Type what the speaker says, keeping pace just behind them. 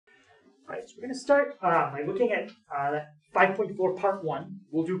All right, so we're going to start by looking at 5.4 part 1.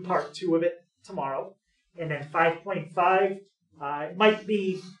 We'll do part 2 of it tomorrow. And then 5.5, it might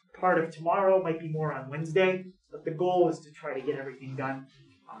be part of tomorrow, might be more on Wednesday, but the goal is to try to get everything done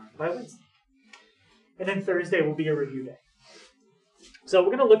by Wednesday. And then Thursday will be a review day. So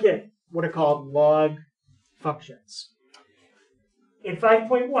we're going to look at what are called log functions. In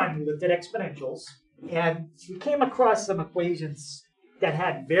 5.1, we looked at exponentials, and we came across some equations that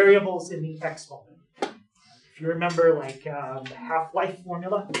had variables in the exponent. If you remember, like the half-life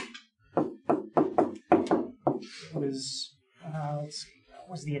formula, it was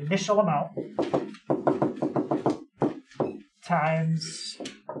the initial amount times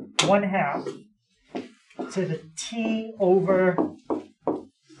 1/2 to the t over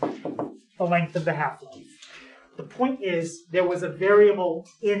the length of the half-life. The point is, there was a variable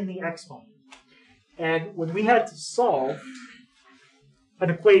in the exponent. And when we had to solve an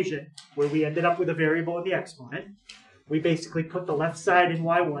equation where we ended up with a variable in the exponent, we basically put the left side in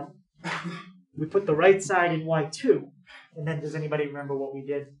y1, we put the right side in y2, and then does anybody remember what we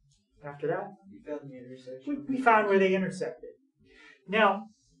did after that? We found the intersection. We found where they intersected.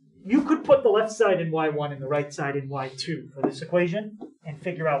 Now, you could put the left side in y1 and the right side in y2 for this equation and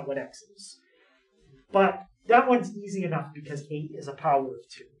figure out what x is. But that one's easy enough because 8 is a power of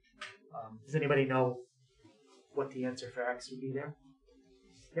 2. Does anybody know what the answer for x would be there?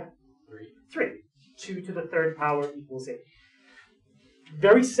 Yeah? 3. 2 to the third power equals 8.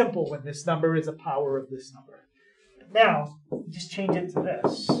 Very simple when this number is a power of this number. Now, just change it to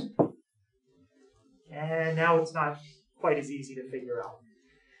this. And now it's not quite as easy to figure out.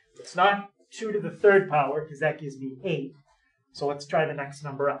 It's not 2 to the third power, because that gives me 8. So let's try the next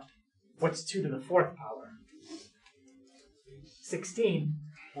number up. What's 2 to the fourth power? 16.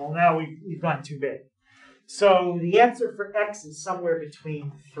 Well, now we've gone too big. So the answer for x is somewhere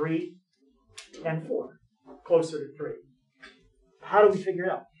between 3 and 4, closer to 3. How do we figure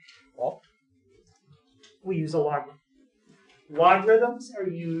it out? Well, we use a logarithm. Logarithms are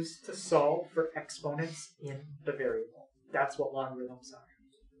used to solve for exponents in the variable. That's what logarithms are.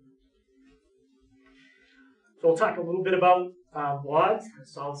 So we'll talk a little bit about logs and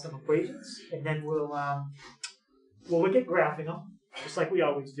solve some equations, and then we'll look at graphing them, just like we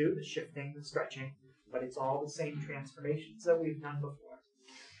always do, the shifting, the stretching, but it's all the same transformations that we've done before.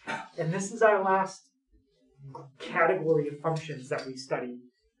 And this is our last category of functions that we studied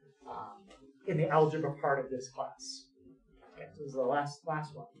in the algebra part of this class. Okay, so this is the last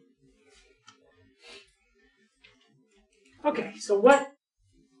one. Okay, so what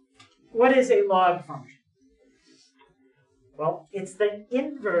is a log function? Well, it's the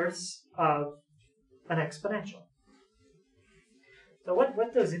inverse of an exponential. So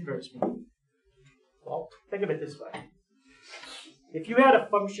what does inverse mean? Well, think of it this way. If you had a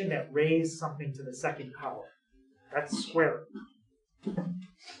function that raised something to the second power, that's squaring.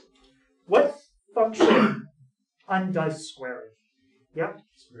 What function undoes squaring? Yep,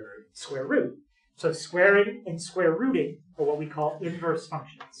 square root. So squaring and square rooting are what we call inverse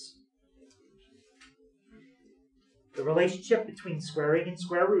functions. The relationship between squaring and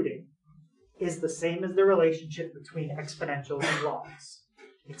square rooting is the same as the relationship between exponentials and logs.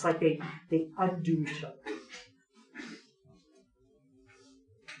 It's like they undo each other.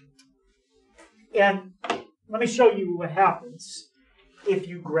 And let me show you what happens if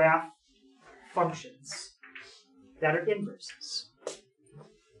you graph functions that are inverses.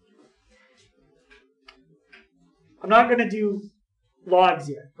 I'm not going to do logs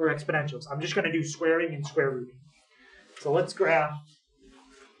yet, or exponentials. I'm just going to do squaring and square rooting. So let's graph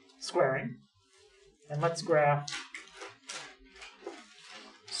squaring, and let's graph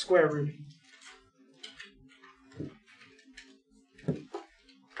square rooting.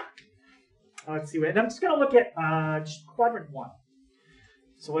 Let's see, and I'm just going to look at just quadrant 1.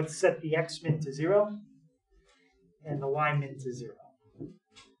 So let's set the x min to 0 and the y min to 0.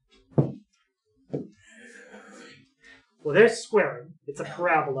 Well, there's squaring. It's a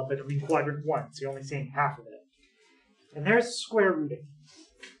parabola, but I'm in quadrant 1, so you're only seeing half of it. And there's square rooting.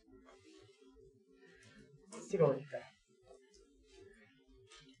 Let's take a look at that.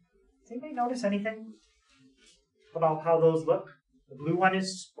 Does anybody notice anything about how those look? The blue one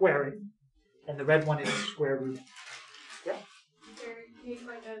is squaring, and the red one is square rooting. Yeah? They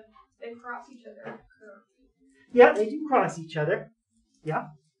cross each other. Yeah, they do cross each other. Yeah,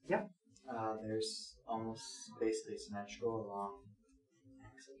 yeah. There's almost basically symmetrical along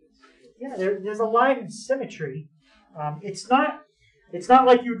axes. Yeah, there's a line of symmetry. It's not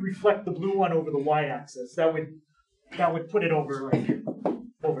like you'd reflect the blue one over the y-axis. That would put it over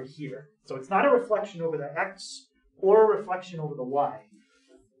here. So it's not a reflection over the x or a reflection over the y.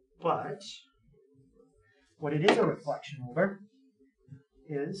 But what it is a reflection over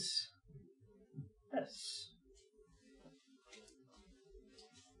is this.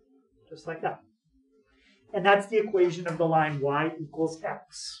 Just like that. And that's the equation of the line y equals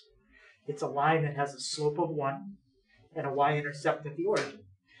x. It's a line that has a slope of 1 and a y-intercept at the origin.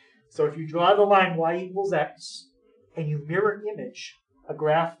 So if you draw the line y equals x and you mirror image a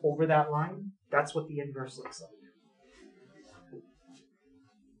graph over that line, that's what the inverse looks like.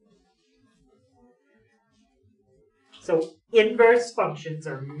 So inverse functions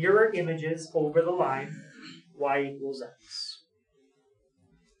are mirror images over the line y equals x.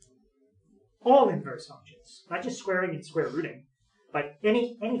 All inverse functions, not just squaring and square rooting, but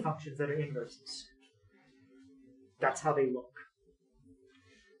any functions that are inverses. That's how they look.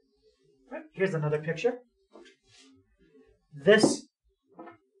 Right, here's another picture. This,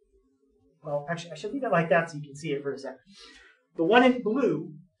 well, actually, I should leave it like that so you can see it for a second. The one in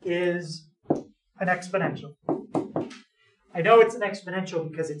blue is an exponential. I know it's an exponential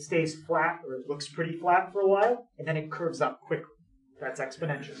because it stays flat, or it looks pretty flat for a while, and then it curves up quickly. That's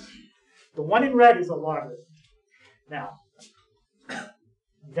exponential. The one in red is a logarithm. Now,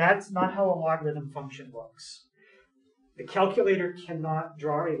 that's not how a logarithm function looks. The calculator cannot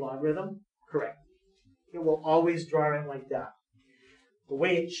draw a logarithm correctly. It will always draw it like that. The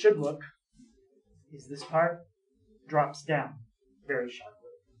way it should look is this part drops down very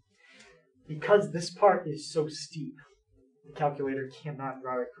sharply. Because this part is so steep, the calculator cannot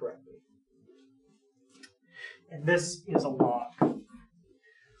draw it correctly. And this is a log.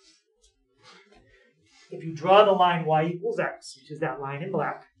 If you draw the line y equals x, which is that line in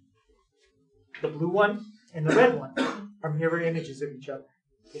black, the blue one and the red one are mirror images of each other.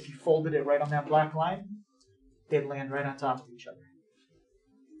 If you folded it right on that black line, they'd land right on top of each other.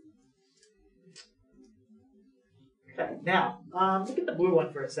 Okay, now, look at the blue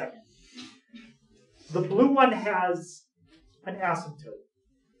one for a second. The blue one has an asymptote.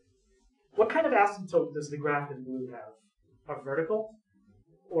 What kind of asymptote does the graph in blue have? A vertical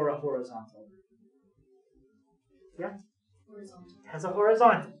or a horizontal? Yeah? Horizontal. It has a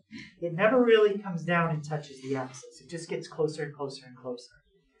horizontal. It never really comes down and touches the axis. It just gets closer and closer and closer.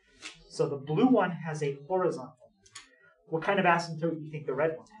 So the blue one has a horizontal. What kind of asymptote do you think the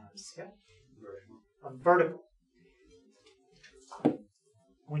red one has? Yeah? A vertical.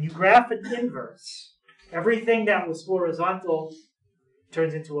 When you graph an inverse, everything that was horizontal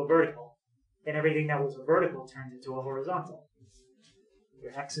turns into a vertical, and everything that was a vertical turns into a horizontal.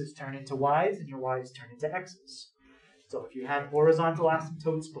 Your x's turn into y's, and your y's turn into x's. So if you had horizontal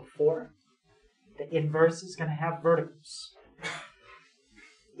asymptotes before, the inverse is going to have verticals.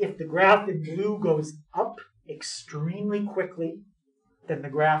 If the graph in blue goes up extremely quickly, then the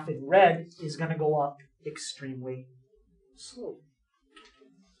graph in red is going to go up extremely slowly,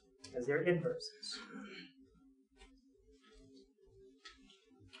 as they're inverses.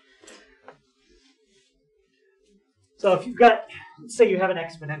 So if you've got, let's say you have an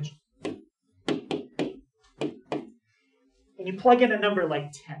exponential, and you plug in a number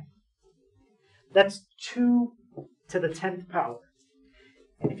like 10. That's 2 to the 10th power.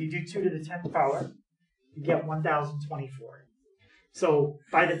 And if you do 2 to the 10th power, you get 1024. So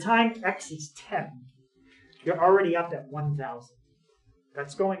by the time x is 10, you're already up at 1000.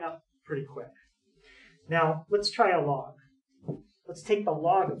 That's going up pretty quick. Now, let's try a log. Let's take the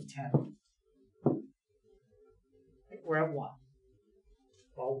log of 10. We're at 1.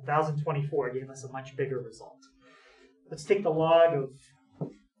 Well, 1024 gave us a much bigger result. Let's take the log of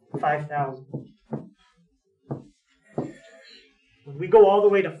 5,000. When we go all the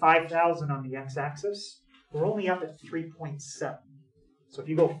way to 5,000 on the x-axis, we're only up at 3.7. So if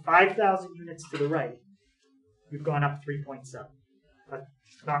you go 5,000 units to the right, you've gone up 3.7. But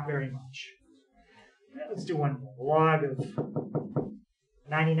not very much. Let's do one more. Log of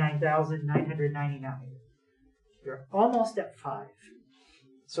 99,999. You're almost at 5.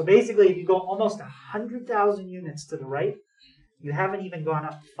 So basically, if you go almost 100,000 units to the right, you haven't even gone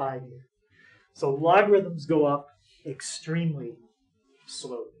up 5 yet. So logarithms go up extremely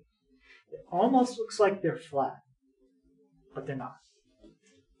slowly. It almost looks like they're flat, but they're not.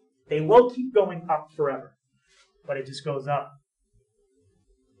 They will keep going up forever, but it just goes up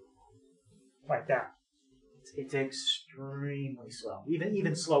like that. It's extremely slow,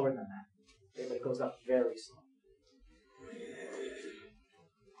 even slower than that. But it goes up very slow.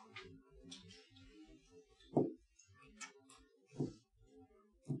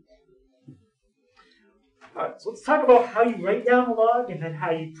 All right, so let's talk about how you write down a log and then how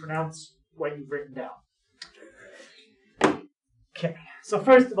you pronounce what you've written down. Okay, so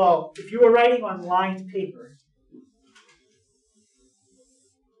first of all, if you were writing on lined paper,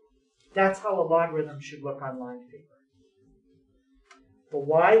 That's how a logarithm should look on line paper. The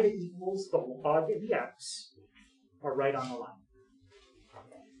y that equals the log of the x are right on the line.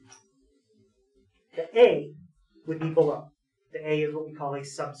 The a would be below. The a is what we call a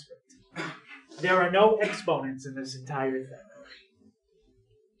subscript. There are no exponents in this entire thing.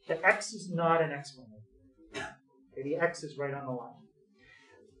 The x is not an exponent. Okay, the x is right on the line.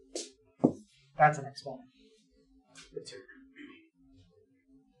 That's an exponent. The 2.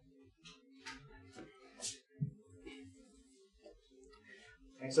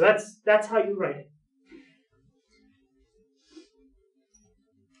 Okay, so that's how you write it.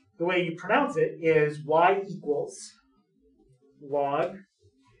 The way you pronounce it is y equals log,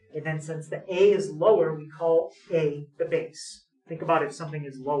 and then since the a is lower, we call a the base. Think about if something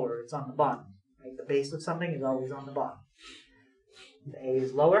is lower, it's on the bottom. Right? The base of something is always on the bottom. The a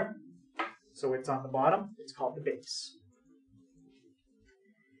is lower, so it's on the bottom. It's called the base.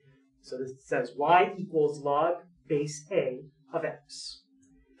 So this says y equals log base a of x.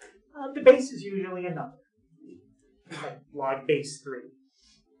 The base is usually a number, like log base 3,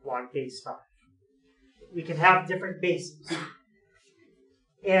 log base 5. We can have different bases.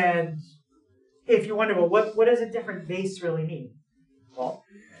 And if you wonder, well, what does a different base really mean? Well,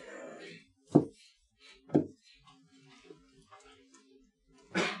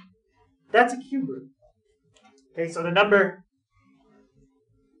 that's a cube root. Okay, so the number,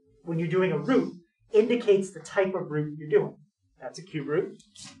 when you're doing a root, indicates the type of root you're doing. That's a cube root.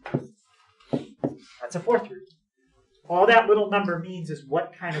 That's a fourth root. All that little number means is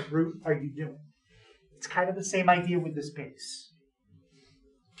what kind of root are you doing. It's kind of the same idea with this base.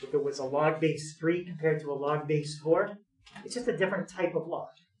 If it was a log base 3 compared to a log base 4, it's just a different type of log.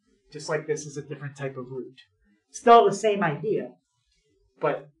 Just like this is a different type of root. Still the same idea,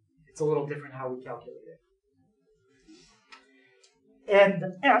 but it's a little different how we calculate it. And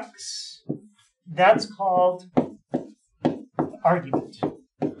the x, that's called argument.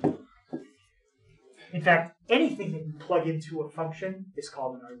 In fact, anything that you plug into a function is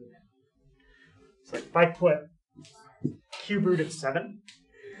called an argument. So if I put cube root of 7,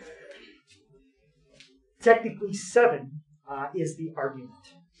 technically 7 is the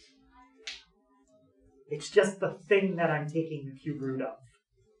argument. It's just the thing that I'm taking the cube root of.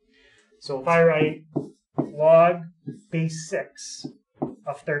 So if I write log base 6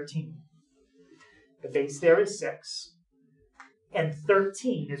 of 13, the base there is 6, and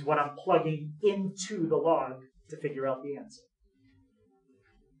 13 is what I'm plugging into the log to figure out the answer.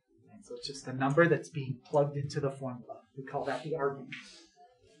 And so it's just a number that's being plugged into the formula. We call that the argument.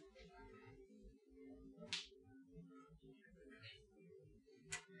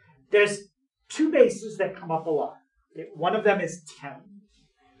 There's 2 bases that come up a lot. One of them is 10.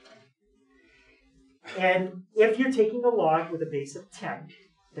 And if you're taking a log with a base of 10,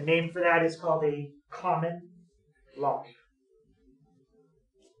 the name for that is called a common log.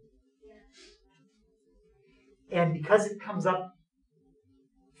 And because it comes up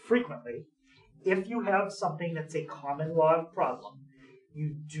frequently, if you have something that's a common log problem,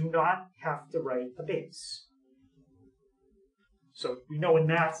 you do not have to write a base. So we know in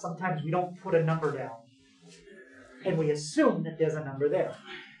math, sometimes we don't put a number down, and we assume that there's a number there.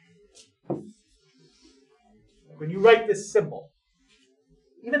 When you write this symbol,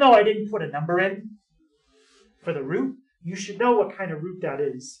 even though I didn't put a number in for the root, you should know what kind of root that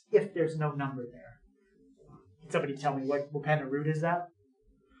is if there's no number there. Can somebody tell me what kind of root is that?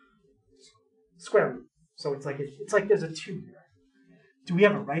 Square root. So it's like there's a 2 there. Do we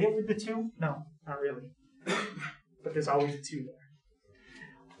ever write it with the 2? No, not really. But there's always a 2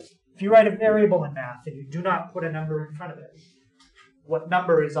 there. If you write a variable in math and you do not put a number in front of it, what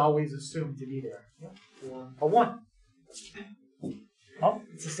number is always assumed to be there? A 1. Well,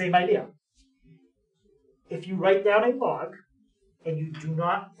 it's the same idea. If you write down a log and you do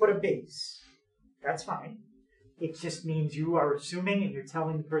not put a base, that's fine. It just means you are assuming and you're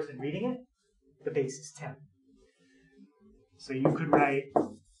telling the person reading it, the base is 10. So you could write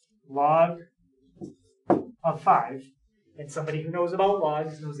log of 5, and somebody who knows about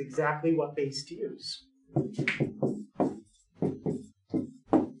logs knows exactly what base to use.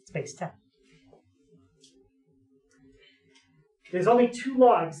 It's base 10. There's only 2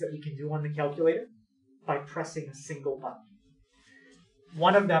 logs that we can do on the calculator by pressing a single button.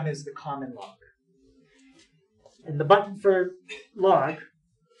 One of them is the common log. And the button for log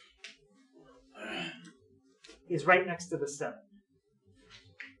is right next to the 7.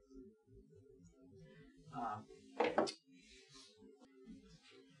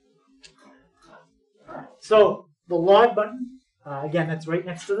 So the log button, again, that's right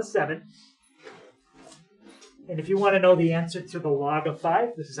next to the 7. And if you want to know the answer to the log of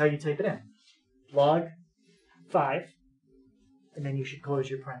 5, this is how you type it in. Log 5, and then you should close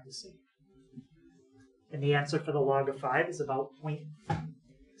your parenthesis. And the answer for the log of 5 is about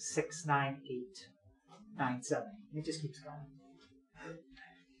 0.69897. It just keeps going.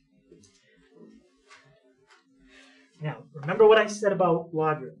 Now, remember what I said about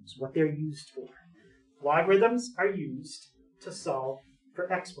logarithms, what they're used for. Logarithms are used to solve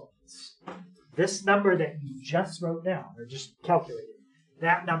for exponents. This number that you just wrote down, or just calculated,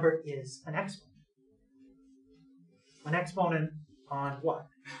 that number is an exponent. An exponent on what?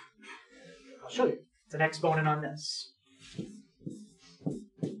 I'll show you. It's an exponent on this.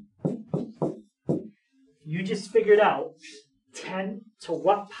 You just figured out 10 to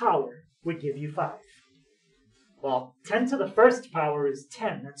what power would give you 5? Well, 10 to the first power is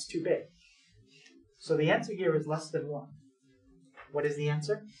 10. That's too big. So the answer here is less than 1. What is the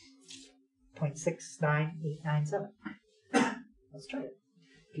answer? 0.69897. Let's try it.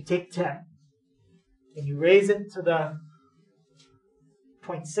 If you take 10 and you raise it to the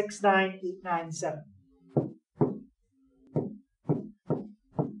 0.69897,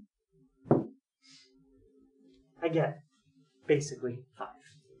 I get basically 5.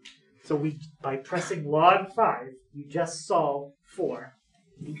 So by pressing log 5, you just solve for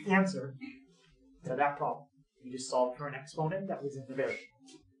the answer to that problem. You just solved for an exponent that was in the variable.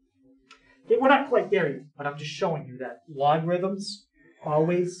 Okay, we're not quite there yet, but I'm just showing you that logarithms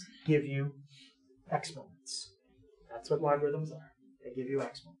always give you exponents. That's what logarithms are. They give you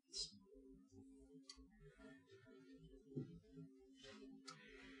exponents.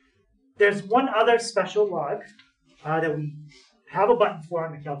 There's one other special log that we have a button for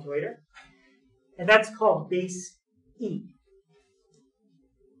on the calculator, and that's called base E.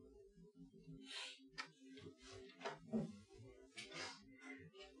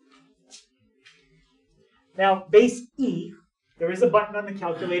 Now, base E, there is a button on the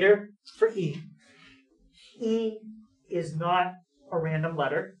calculator for E. E is not a random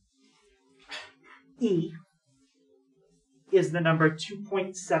letter. E is the number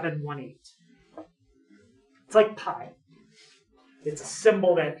 2.718. It's like pi. It's a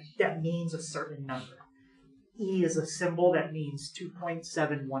symbol that means a certain number. E is a symbol that means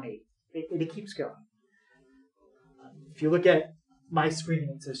 2.718. It keeps going. If you look at my screen,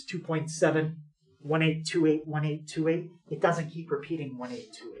 it says 2.718281828. It doesn't keep repeating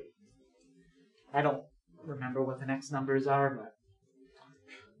 1828. I don't remember what the next numbers are, but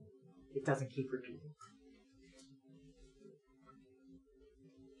it doesn't keep repeating.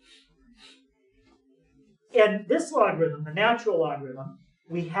 And this logarithm, the natural logarithm,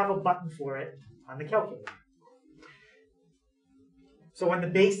 we have a button for it on the calculator. So when the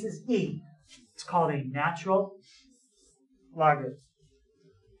base is E, it's called a natural logarithm.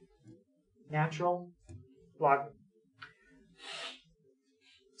 Natural logarithm.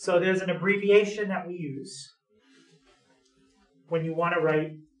 So there's an abbreviation that we use when you want to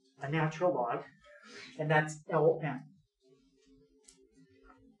write a natural log, and that's ln.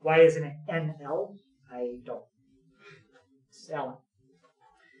 Why isn't it NL? I don't. It's ln.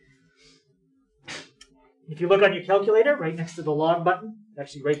 If you look on your calculator, right next to the log button,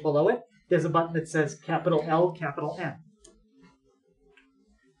 actually right below it, there's a button that says capital L, capital N.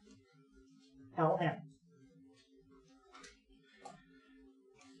 ln.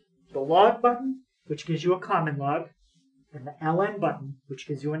 The log button, which gives you a common log, and the ln button, which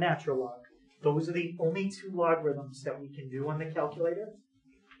gives you a natural log. Those are the only two logarithms that we can do on the calculator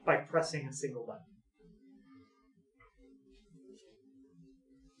by pressing a single button.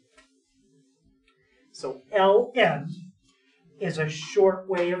 So ln is a short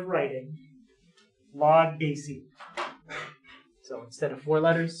way of writing log base E. So instead of 4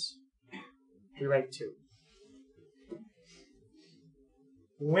 letters, we write 2.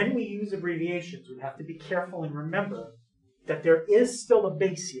 When we use abbreviations, we have to be careful and remember that there is still a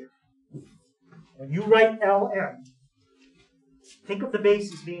base here. When you write ln, think of the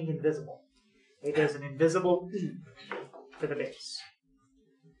base as being invisible. Okay, there's an invisible E for the base.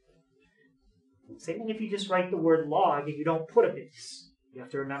 Same thing if you just write the word log and you don't put a base. You have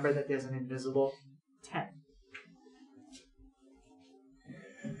to remember that there's an invisible 10.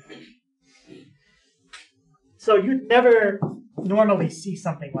 So you'd never normally see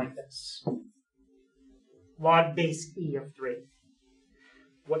something like this. Log base E of 3.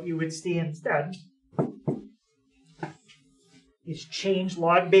 What you would see instead is change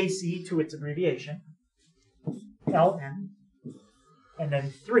log base E to its abbreviation, ln, and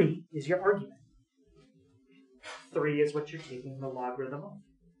then 3 is your argument. 3 is what you're taking the logarithm of.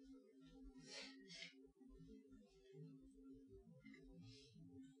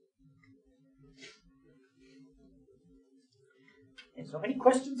 And so any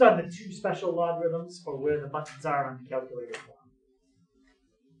questions on the two special logarithms or where the buttons are on the calculator form?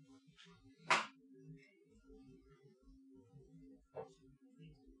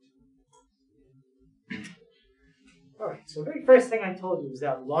 All right, so the very first thing I told you was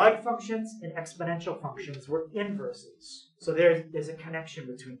that log functions and exponential functions were inverses. So there's a connection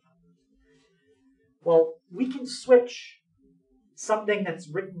between them. Well, we can switch something that's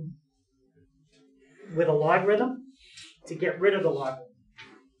written with a logarithm to get rid of the logarithm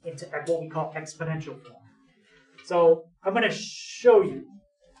into what we call exponential form. So I'm going to show you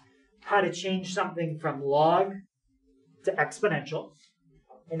how to change something from log to exponential,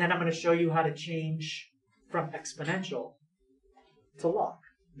 and then I'm going to show you how to change from exponential to log.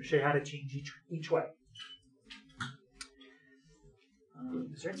 I'm going to show you how to change each way.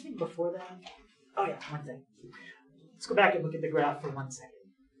 Is there anything before that? Oh yeah, one thing. Let's go back and look at the graph for 1 second.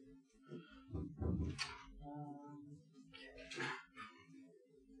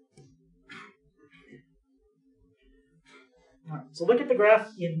 All right, so look at the graph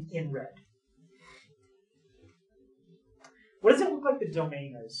in red. What does it look like the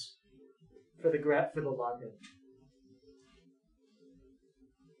domain is for the graph for the logarithm?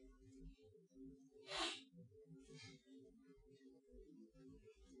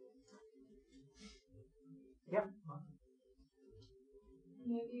 Yep.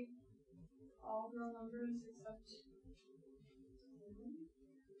 Maybe all real numbers except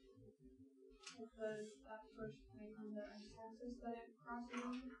because that first point on the x-axis that it crosses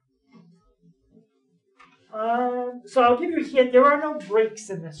over. So I'll give you a hint. There are no breaks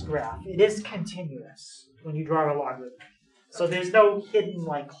in this graph. It is continuous when you draw a logarithm. So there's no hidden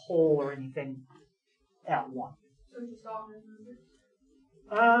like hole or anything at one. So just all real numbers?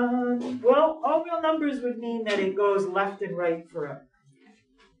 Well, all real numbers would mean that it goes left and right forever.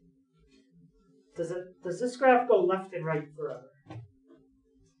 Does this graph go left and right forever?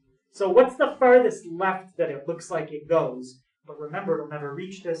 So what's the farthest left that it looks like it goes? But remember, it'll never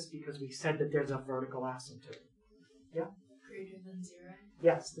reach this because we said that there's a vertical asymptote. Yeah? Greater than 0?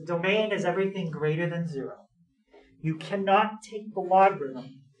 Yes, the domain is everything greater than 0. You cannot take the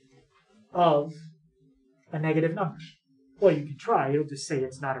logarithm of a negative number. Well, you can try. It'll just say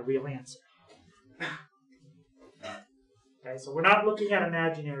it's not a real answer. Okay, so we're not looking at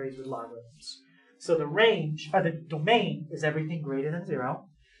imaginaries with logarithms. So the range, the domain is everything greater than 0.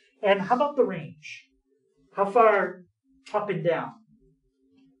 And how about the range? How far up and down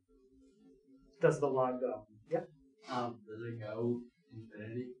does the log go? Yep. Does it go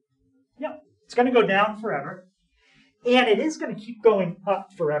infinity? Yep. It's going to go down forever. And it is going to keep going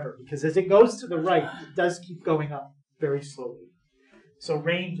up forever because as it goes to the right, it does keep going up very slowly. So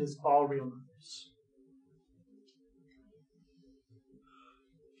range is all real numbers.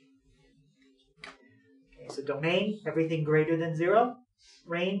 Okay, so domain, everything greater than 0.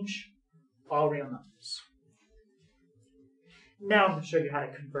 Range, all real numbers. Now I'm going to show you how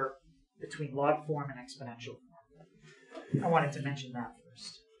to convert between log form and exponential form. I wanted to mention that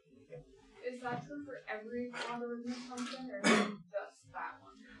first. Is that true for every logarithmic function or just that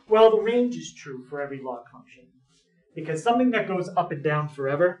one? Well, the range is true for every log function. Because something that goes up and down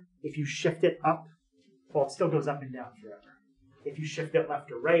forever, if you shift it up, well, it still goes up and down forever. If you shift it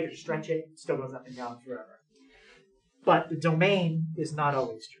left or right or stretch it, it still goes up and down forever. But the domain is not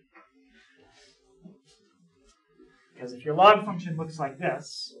always true. Because if your log function looks like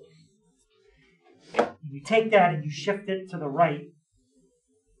this, you take that and you shift it to the right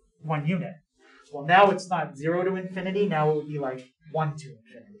 1 unit. Well, now it's not 0 to infinity, now it would be like 1 to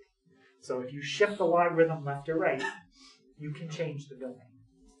infinity. So if you shift the logarithm left or right, you can change the domain.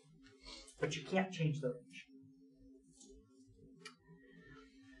 But you can't change the range.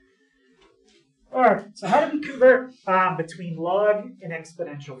 All right, so how do we convert between log and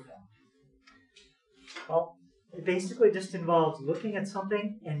exponential form? Well, it basically just involves looking at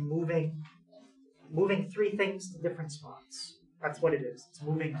something and moving 3 things to different spots. That's what it is. It's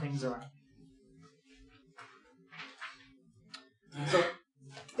moving things around. So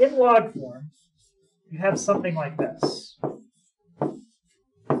in log form, you have something like this.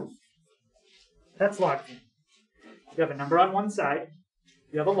 That's log form. You have a number on one side,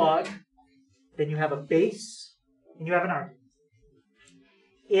 you have a log, then you have a base, and you have an argument.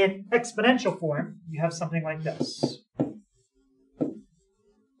 In exponential form, you have something like this.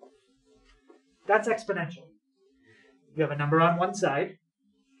 That's exponential. You have a number on one side,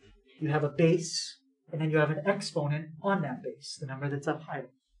 you have a base, and then you have an exponent on that base, the number that's up higher.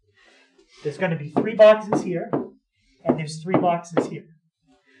 There's going to be 3 boxes here, and there's 3 boxes here.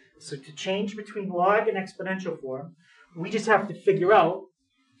 So to change between log and exponential form, we just have to figure out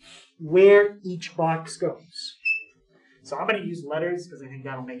where each box goes. So I'm going to use letters because I think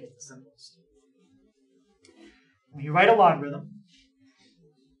that'll make it the simplest. When you write a logarithm,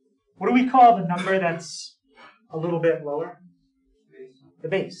 what do we call the number that's a little bit lower? The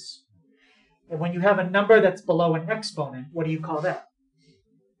base. And when you have a number that's below an exponent, what do you call that?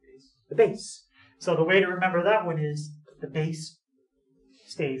 The base. So the way to remember that one is the base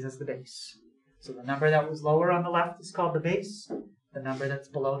stays as the base. So the number that was lower on the left is called the base. The number that's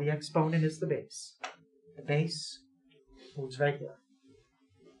below the exponent is the base. The base moves right there.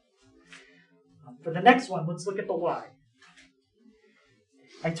 For the next one, let's look at the y.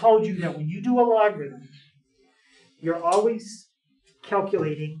 I told you that when you do a logarithm, you're always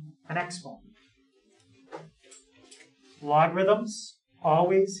calculating an exponent. Logarithms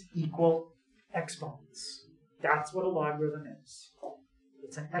always equal exponents. That's what a logarithm is.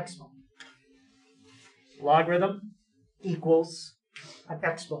 It's an exponent. Logarithm equals an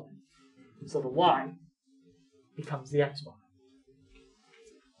exponent. So the y becomes the exponent.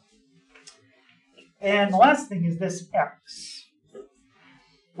 And the last thing is this x.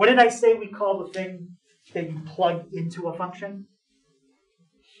 What did I say we call the thing that you plug into a function?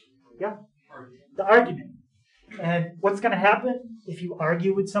 Yeah, the argument. And what's going to happen if you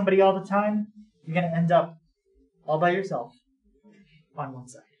argue with somebody all the time? You're going to end up all by yourself on one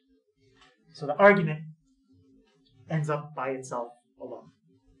side. So the argument ends up by itself alone.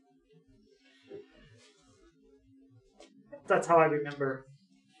 That's how I remember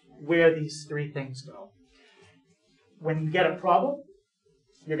where these three things go. When you get a problem,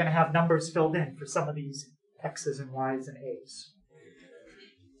 you're going to have numbers filled in for some of these x's and y's and a's.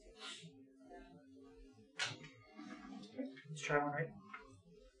 Let's try one right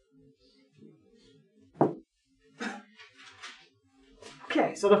now.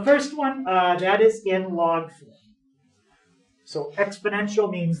 Okay, so the first one, that is in log form. So exponential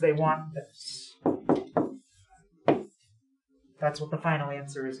means they want this. That's what the final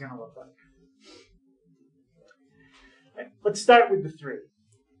answer is going to look like. Okay, let's start with the 3.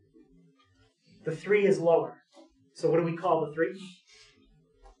 The 3 is lower. So what do we call the 3?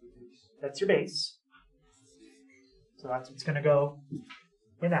 That's your base. So that's what's going to go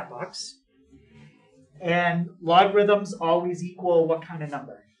in that box. And logarithms always equal what kind of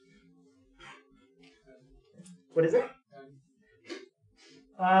number? What is it?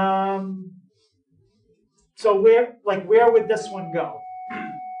 So where would this one go?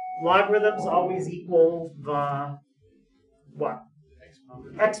 Logarithms always equal the what?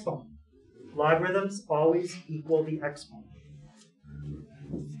 Exponent. Logarithms always equal the exponent.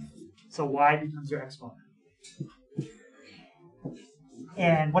 So y becomes your exponent.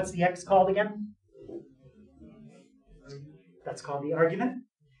 And what's the x called again? That's called the argument.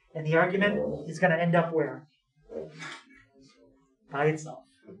 And the argument is going to end up where? By itself.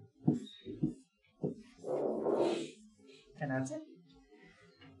 And that's it.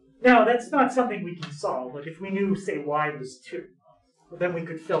 Now, that's not something we can solve. Like if we knew, say, y was 2, then we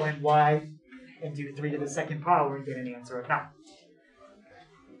could fill in y and do 3 to the second power and get an answer of 9.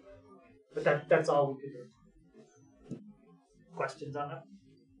 But that's all we could do. Questions on that?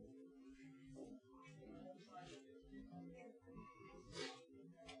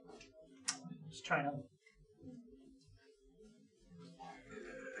 Just trying to.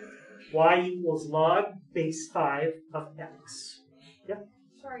 Y equals log base 5 of x. Yep.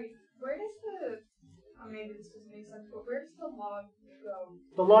 Sorry, where does maybe this doesn't make sense, but where does the log go?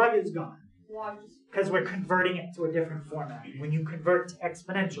 The log is gone. Log just... Because we're converting it to a different format. When you convert to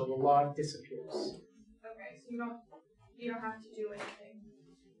exponential, the log disappears. Okay, so you don't have to do anything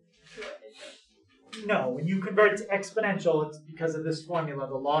to it. It's just... No, when you convert to exponential, it's because of this formula.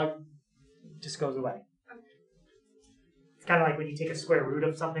 The log just goes away. Okay. It's kind of like when you take a square root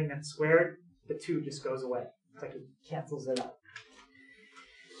of something that's squared, the 2 just goes away. It's like it cancels it out.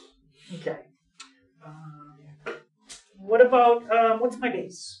 Okay. What about, what's my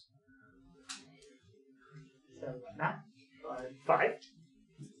base? So, not 5.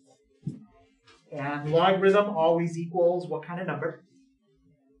 And logarithm always equals what kind of number?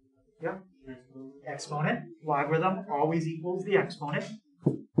 Yeah. Exponent. Logarithm always equals the exponent.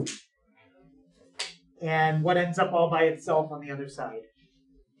 And what ends up all by itself on the other side?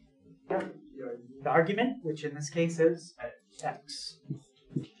 Yeah. The argument, which in this case is x.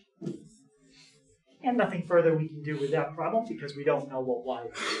 And nothing further we can do with that problem because we don't know what y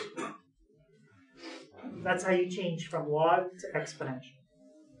is. That's how you change from log to exponential.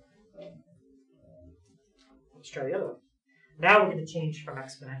 Let's try the other one. Now we're going to change from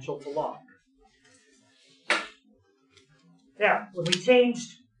exponential to log. Now, when we changed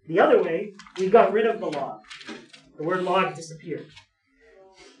the other way, we got rid of the log. The word log disappeared.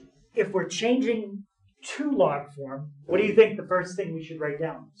 If we're changing to log form, what do you think the first thing we should write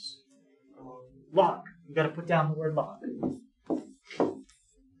down is? Log. You got to put down the word log.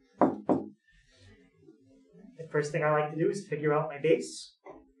 The first thing I like to do is figure out my base.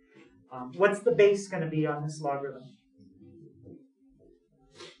 What's the base going to be on this logarithm?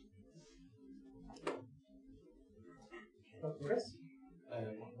 Oh, Chris?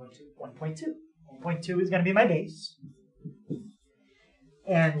 1.2. 1.2 is going to be my base.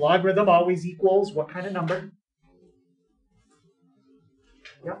 And logarithm always equals what kind of number?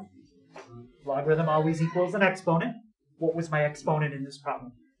 Yep. Logarithm always equals an exponent. What was my exponent in this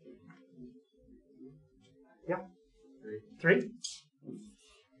problem? Yep. 3.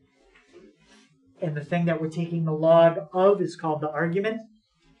 And the thing that we're taking the log of is called the argument.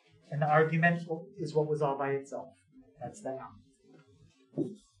 And the argument is what was all by itself. That's that.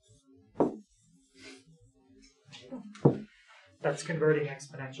 That's converting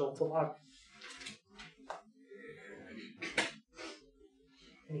exponential to log.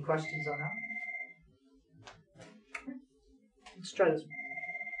 Any questions on that? Let's try this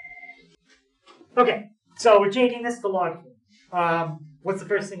one. Okay, so we're changing this to log form. What's the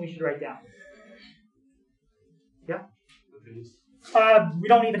first thing we should write down? Yeah? We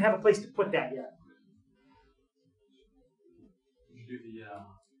don't even have a place to put that yet. Do the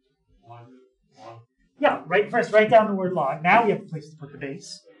log. Yeah, first write down the word log. Now we have a place to put the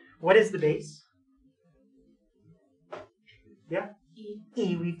base. What is the base? Yeah?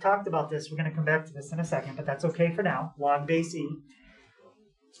 E. We've talked about this. We're going to come back to this in a second, but that's okay for now. Log base E.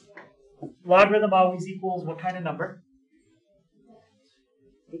 Logarithm always equals what kind of number?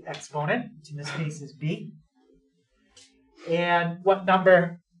 The exponent, which in this case is B. And what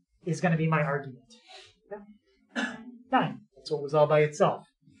number is going to be my argument? Yeah. 9. That's what was all by itself.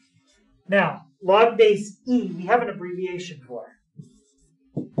 Now, log base E, we have an abbreviation for.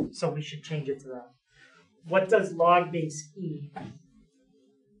 So we should change it to that. What does log base E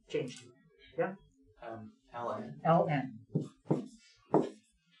change to? Yeah? ln. ln.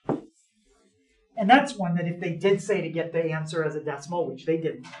 And that's one that if they did say to get the answer as a decimal, which they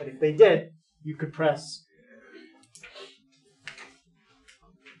didn't, but if they did, you could press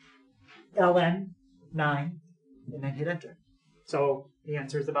ln 9 and then hit enter. So the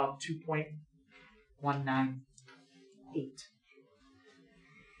answer is about 2.198.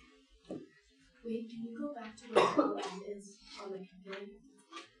 Wait, can you go back to where ln is on the calculator?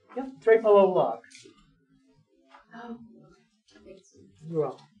 Yep, it's right below log. Oh, thanks. You're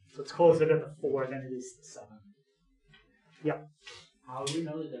welcome. So it's closer to the 4 than it is to 7. Yep. How do we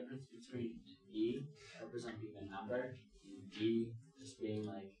know the difference between E representing the number and D just being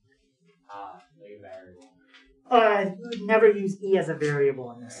like a variable? Never use E as a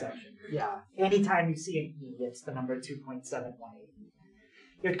variable in this section. Yeah. Anytime you see an E, it's the number 2.718.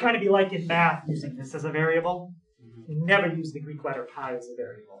 It would kind of be like in math using this as a variable. You never use the Greek letter pi as a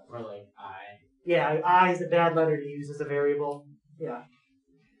variable. Or like I. Yeah, I is a bad letter to use as a variable. Yeah.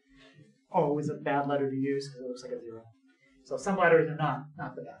 O is a bad letter to use because it looks like a 0. So some letters are not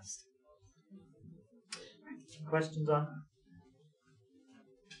the best. Any questions on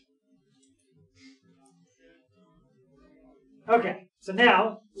that? Okay, so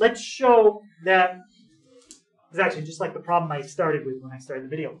now let's show that it's actually just like the problem I started with when I started the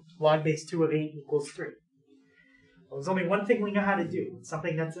video. Log base 2 of 8 equals 3. Well, there's only one thing we know how to do. It's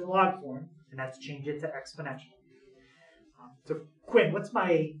something that's in log form, and that's change it to exponential. So Quinn, what's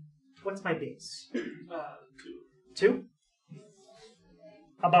my base? 2.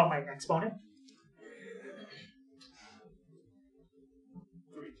 How about my exponent?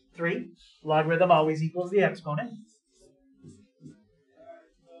 3. Logarithm always equals the exponent.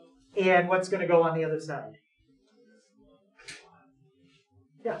 And what's going to go on the other side?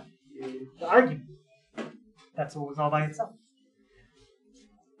 Yeah, the argument. That's what was all by itself.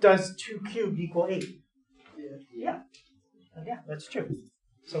 Does 2 cubed equal 8? Yeah. Yeah, that's true.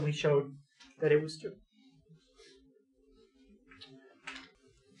 So we showed that it was true.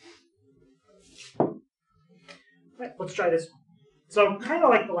 Right, let's try this one. So kind of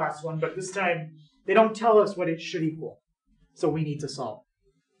like the last one, but this time they don't tell us what it should equal. So we need to solve.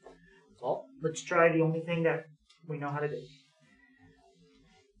 Well, let's try the only thing that we know how to do.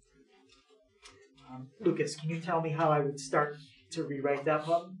 Lucas, can you tell me how I would start to rewrite that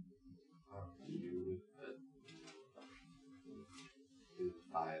problem? You would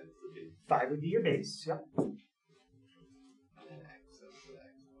 5 would be 5 would be your base, yep. and then x of the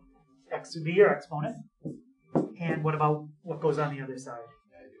exponent. X would be your exponent. And what about what goes on the other side?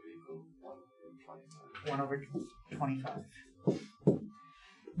 Yeah, it would equal 1 over 25. 1 over 25.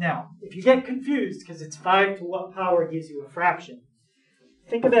 Now, if you get confused because it's 5 to what power gives you a fraction,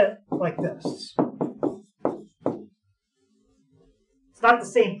 think of it like this. It's not the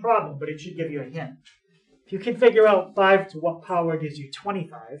same problem, but it should give you a hint. If you can figure out 5 to what power gives you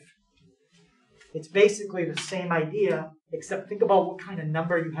 25, it's basically the same idea, except think about what kind of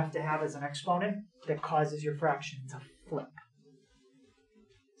number you have to have as an exponent that causes your fraction to flip.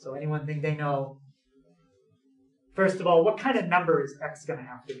 So anyone think they know? First of all, what kind of number is x going to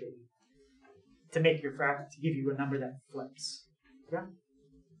have to be to make your fraction, to give you a number that flips? Yeah?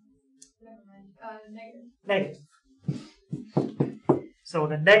 Never mind. Negative. So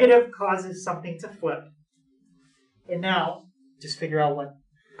the negative causes something to flip. And now, just figure out what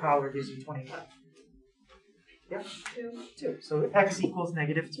power gives you 25. Yeah? 2. So x equals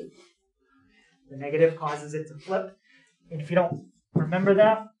negative 2. The negative causes it to flip. And if you don't remember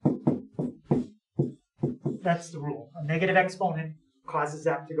that, that's the rule. A negative exponent causes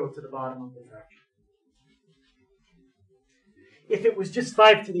that to go to the bottom of the fraction. If it was just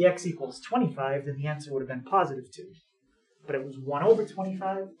 5 to the x equals 25, then the answer would have been positive 2. But it was 1 over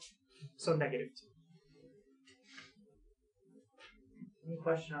 25, so negative 2. Any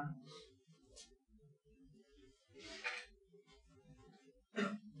question on that?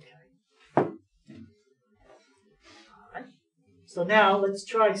 Alright. So now let's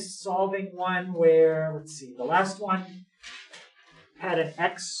try solving one where, let's see, the last one had an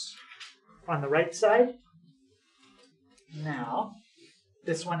x on the right side. Now,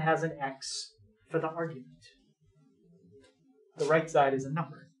 this one has an x for the argument. The right side is a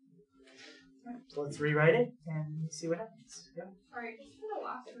number. Right, so let's rewrite it and see what happens. Yeah. Alright, just for the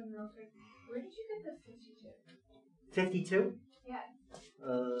last one real quick. Where did you get the 52? 52? Yeah.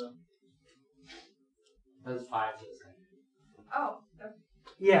 That's 5 to the second. Oh, okay.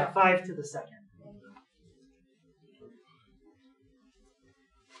 Yeah, 5 to the second.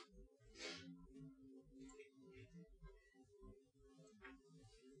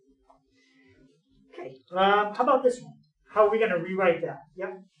 Okay, how about this one? How are we going to rewrite that?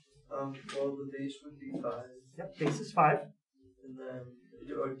 Yep. Well, the base would be 5. Yep, base is 5. And then,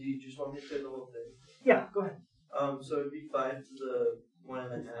 or do you just want me to say the whole thing? Yeah, go ahead. So it'd be 5 to the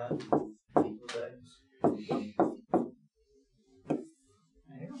 1.5 equals x. There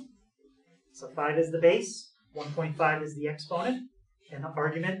you go. So 5 is the base, 1.5 is the exponent, and the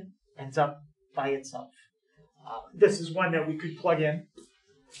argument ends up by itself. This is one that we could plug in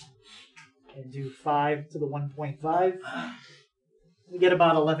and do 5 to the 1.5. We get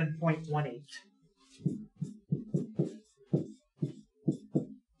about 11.18.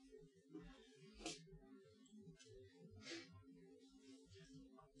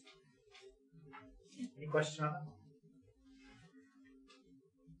 Any question on that?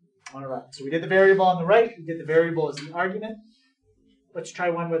 All right, so we did the variable on the right, we did the variable as the argument. Let's try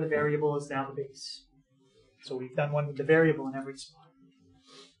one where the variable is now the base. So we've done one with the variable in every spot.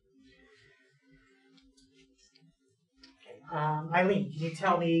 Okay, Eileen, can you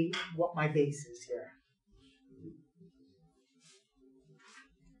tell me what my base is here?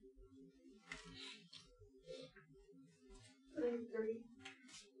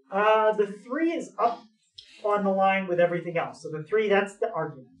 The 3 is up on the line with everything else. So the 3, that's the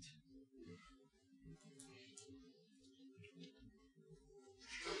argument.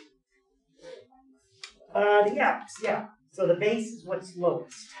 The x, yeah. So the base is what's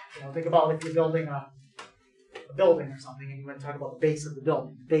lowest. You know, think about if you're building a building or something and you want to talk about the base of the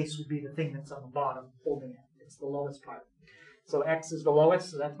building. The base would be the thing that's on the bottom holding it. It's the lowest part. So x is the lowest,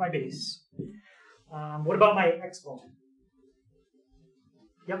 so that's my base. What about my exponent?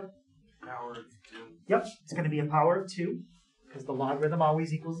 Yep. Power of 2. Yep, it's going to be a power of 2 because the logarithm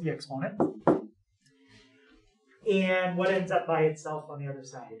always equals the exponent. And what ends up by itself on the other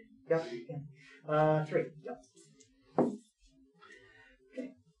side? Yep. 3. Yep.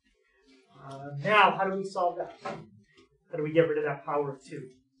 Okay. Now, how do we solve that? How do we get rid of that power of 2?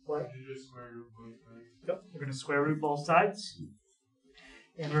 What? You just square root both sides. Yep. We're going to square root both sides.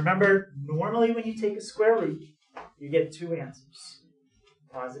 And remember, normally when you take a square root, you get 2 answers,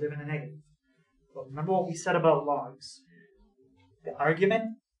 positive and a negative. But remember what we said about logs. The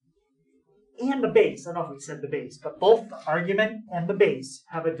argument and the base, I don't know if we said the base, but both the argument and the base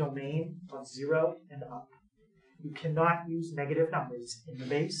have a domain of 0 and up. You cannot use negative numbers in the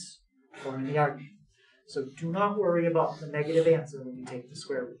base or in the argument. So do not worry about the negative answer when you take the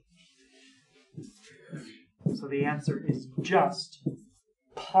square root. So the answer is just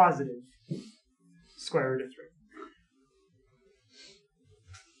positive square root of 3.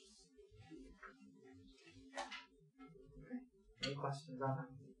 Any questions on that?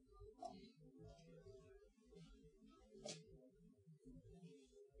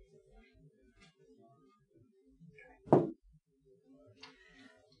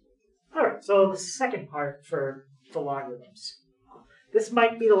 All right, so the second part for the logarithms. This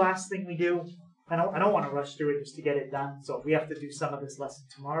might be the last thing we do. I don't want to rush through it just to get it done. So if we have to do some of this lesson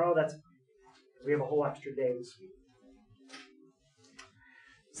tomorrow, that's fine. We have a whole extra day this week.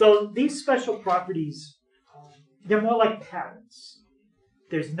 So these special properties, they're more like patterns.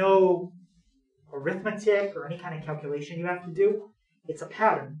 There's no arithmetic or any kind of calculation you have to do. It's a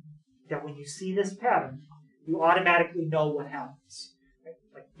pattern that when you see this pattern, you automatically know what happens. Right?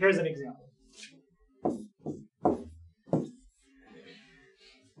 Like here's an example.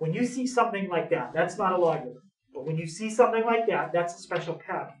 When you see something like that, that's not a logarithm. But when you see something like that, that's a special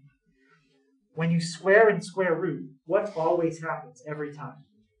pattern. When you square and square root, what always happens every time?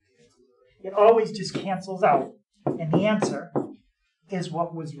 It always just cancels out. And the answer is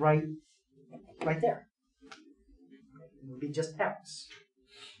what was right there. It would be just x.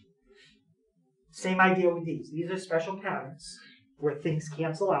 Same idea with these. These are special patterns where things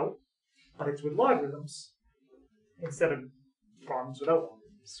cancel out, but it's with logarithms instead of problems without logarithms.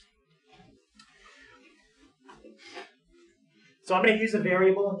 So I'm going to use a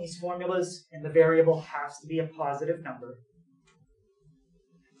variable in these formulas, and the variable has to be a positive number.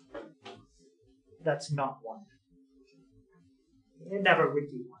 That's not 1. It never would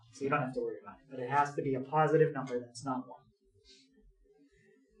be 1, so you don't have to worry about it. But it has to be a positive number that's not 1.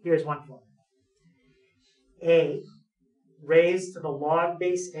 Here's one formula. A raised to the log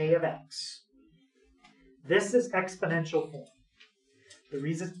base a of x. This is exponential form. The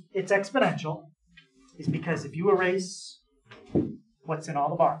reason it's exponential is because if you erase what's in all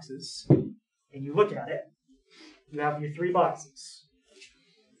the boxes and you look at it, you have your 3 boxes.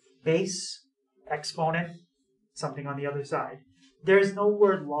 Base, exponent, something on the other side. There's no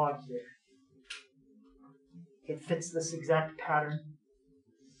word log here. It fits this exact pattern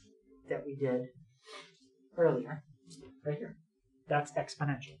that we did earlier, right here. That's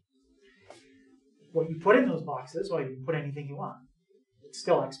exponential. What you put in those boxes, well, you can put anything you want. It's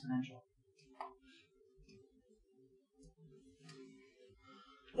still exponential.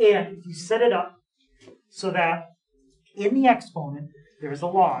 And if you set it up so that in the exponent there's a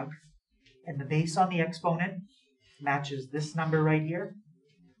log, and the base on the exponent matches this number right here,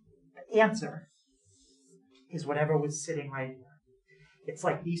 the answer is whatever was sitting right here. It's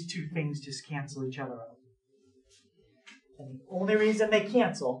like these two things just cancel each other out. And the only reason they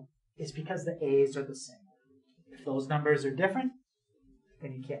cancel is because the a's are the same. If those numbers are different,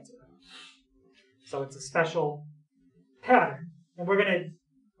 then you cancel them. So it's a special pattern, and we're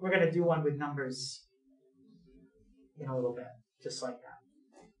gonna do one with numbers in a little bit, just like that.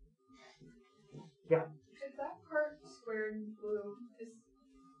 Yeah. Is that part squared in blue?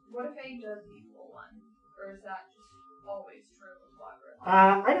 What if a does equal 1, or is that just always true with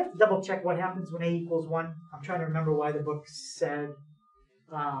logarithms? I'd have to double check what happens when a equals 1. I'm trying to remember why the book said.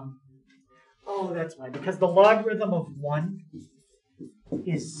 Oh, that's why. Because the logarithm of 1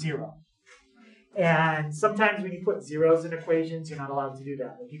 is 0. And sometimes when you put zeros in equations, you're not allowed to do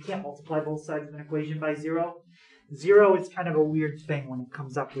that. If you can't multiply both sides of an equation by 0, 0 is kind of a weird thing when it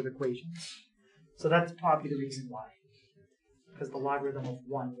comes up with equations. So that's probably the reason why. Because the logarithm of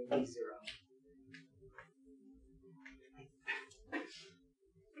 1 would be 0.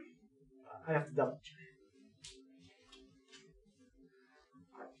 I have to double check.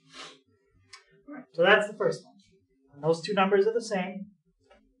 All right, so that's the first one. And those two numbers are the same.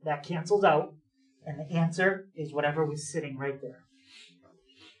 That cancels out. And the answer is whatever was sitting right there.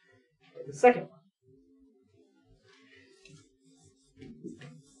 Okay, the second one.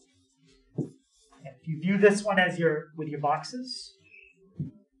 And if you view this one as with your boxes,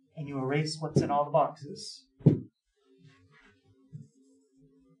 and you erase what's in all the boxes,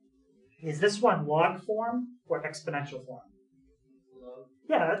 is this one log form or exponential form? Log.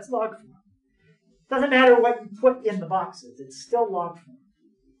 Yeah, that's log form. Doesn't matter what you put in the boxes, it's still log form.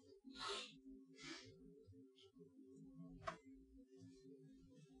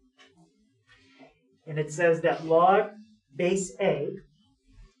 And it says that log base a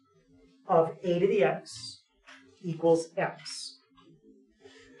of a to the x equals x.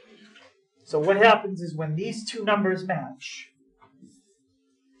 So what happens is when these two numbers match,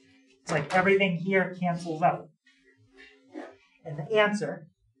 it's like everything here cancels out. And the answer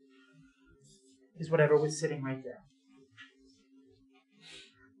is whatever was sitting right there.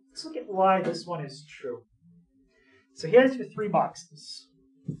 Let's look at why this one is true. So here's your 3 boxes.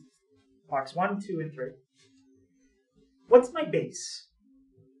 Box 1, 2, and 3. What's my base?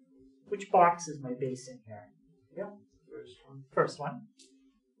 Which box is my base in here? Yeah. First one.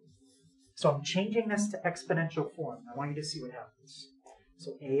 So I'm changing this to exponential form. I want you to see what happens.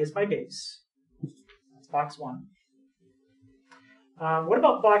 So A is my base. That's box 1. What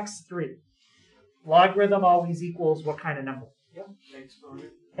about box 3? Logarithm always equals what kind of number?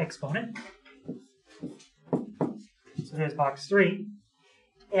 Exponent. exponent. So there's box 3.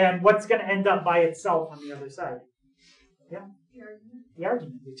 And what's going to end up by itself on the other side? Yeah, The argument. the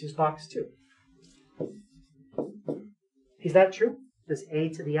argument, which is box 2. Is that true? Does a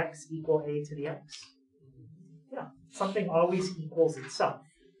to the x equal a to the x? Yeah, something always equals itself.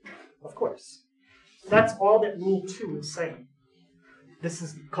 Of course. That's all that rule 2 is saying. This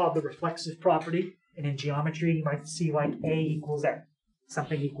is called the reflexive property. And in geometry, you might see like a equals a.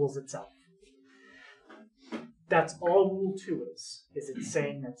 Something equals itself. That's all rule 2 is it's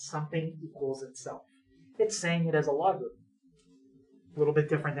saying that something equals itself. It's saying it as a logarithm. A little bit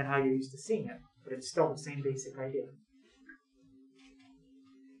different than how you're used to seeing it, but it's still the same basic idea.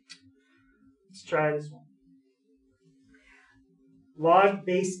 Let's try this one. Log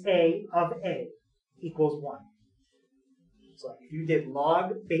base a of a equals 1. So if you did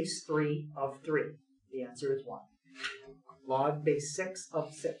log base 3 of 3, the answer is 1. Log base 6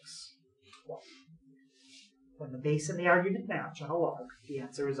 of 6, 1. When the base and the argument match on a log, the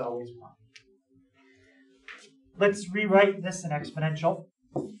answer is always 1. Let's rewrite this in exponential.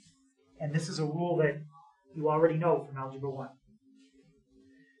 And this is a rule that you already know from Algebra 1.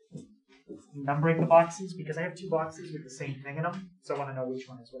 Numbering the boxes, because I have 2 boxes with the same thing in them, so I want to know which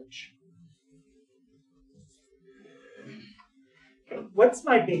one is which. Okay, what's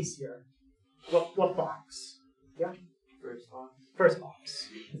my base here? What box? Yeah? First box. First box.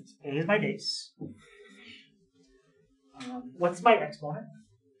 A is my base. What's my exponent?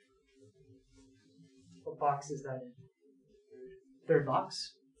 What box is that in? Third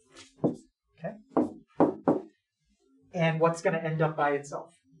box. Okay. And what's going to end up by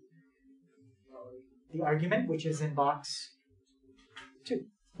itself? The argument, which is in box 2.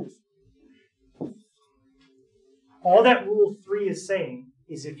 All that rule 3 is saying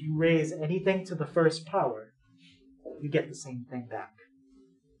is if you raise anything to the first power, you get the same thing back.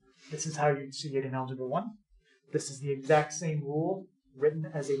 This is how you'd see it in Algebra 1. This is the exact same rule written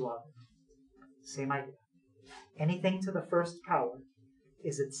as a logarithm. Same idea. Anything to the first power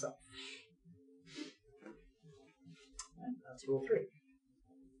is itself. And that's rule 3.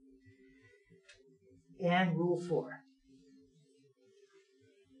 And rule 4.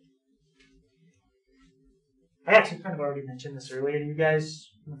 I actually kind of already mentioned this earlier to you guys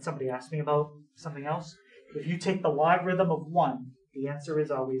when somebody asked me about something else. If you take the logarithm of 1, the answer is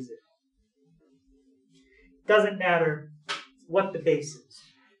always 0. Doesn't matter what the base is.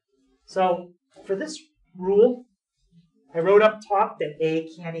 So for this rule, I wrote up top that a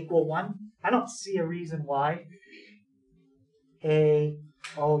can't equal 1. I don't see a reason why a,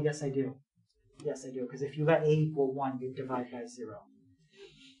 oh yes I do. Yes I do, because if you let a equal 1, you divide by 0.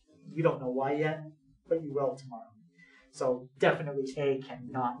 You don't know why yet, but you will tomorrow. So definitely a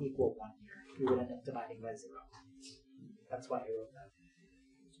cannot equal 1 here. You would end up dividing by 0. That's why I wrote that.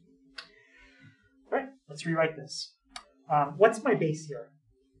 All right, let's rewrite this. What's my base here?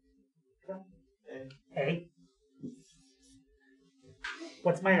 A.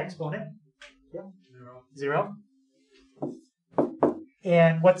 What's my exponent? Yeah. 0.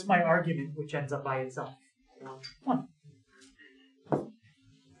 And what's my argument, which ends up by itself? 1.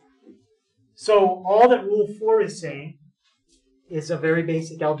 So all that rule 4 is saying is a very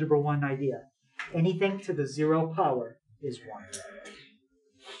basic Algebra 1 idea. Anything to the 0 power is 1.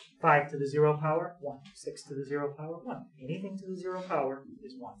 5 to the 0 power, 1. 6 to the 0 power, 1. Anything to the 0 power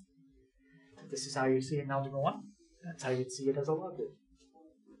is 1. This is how you see it in Algebra 1. That's how you'd see it as a logarithm.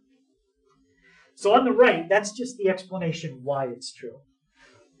 So on the right, that's just the explanation why it's true.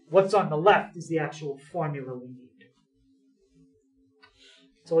 What's on the left is the actual formula we need.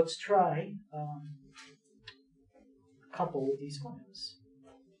 So let's try a couple of these formulas.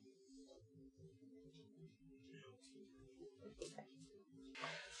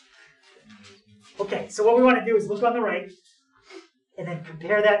 Okay, so what we want to do is look on the right and then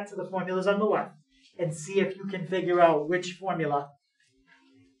compare that to the formulas on the left and see if you can figure out which formula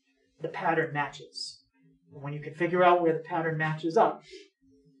the pattern matches. And when you can figure out where the pattern matches up,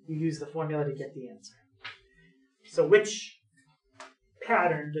 you use the formula to get the answer. So which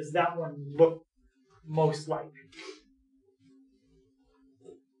pattern does that one look most like?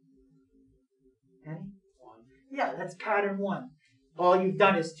 Any? 1. Yeah, that's pattern 1. All you've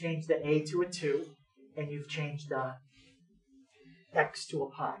done is change the a to a 2, and you've changed the x to a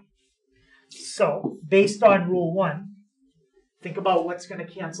pi. So, based on rule 1, think about what's going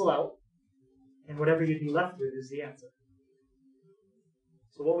to cancel out, and whatever you'd be left with is the answer.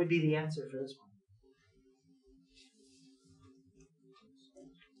 So what would be the answer for this one?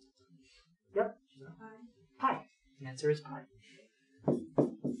 Yep. Pi. The answer is pi.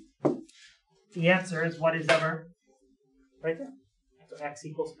 The answer is what is ever right there. So x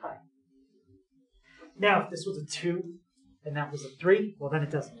equals pi. Now, if this was a 2 and that was a 3, well, then it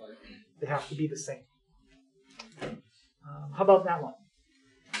doesn't work. They have to be the same. How about that one?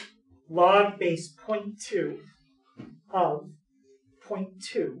 Log base 0.2 of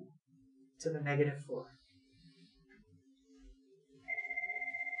 0.2 to the negative 4.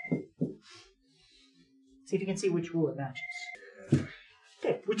 See if you can see which rule it matches.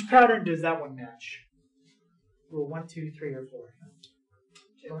 Okay, which pattern does that one match? Rule 1, 2, 3, or 4?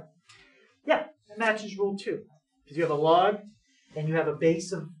 2. Yeah, it matches rule 2. Because you have a log, and you have a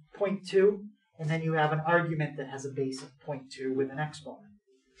base of 0.2, and then you have an argument that has a base of 0.2 with an exponent.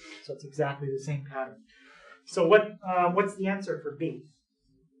 So it's exactly the same pattern. So what's the answer for B?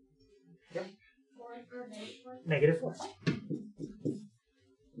 Yep. 4 or Negative negative 4? 4.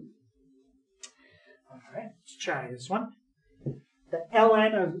 All right, let's try this one. The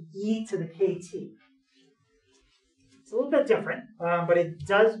ln of e to the kt. It's a little bit different, but it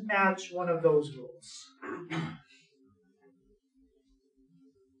does match one of those rules.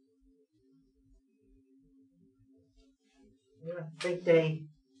 I think they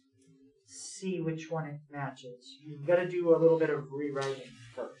see which one it matches. You've got to do a little bit of rewriting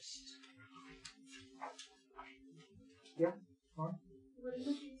first. Yeah? Or? Wouldn't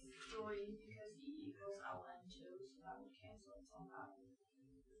it be 3 because e equals ln 2, so that would cancel itself out?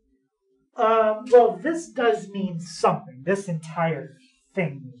 Well, this does mean something. This entire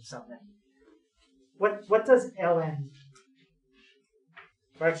thing means something. What does ln?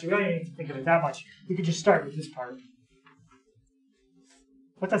 Well, actually, we don't even need to think of it that much. You could just start with this part.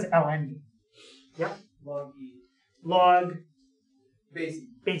 What does ln mean? Yep. Log E. Log Base E.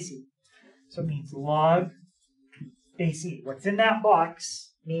 base e. So it means log base e. What's in that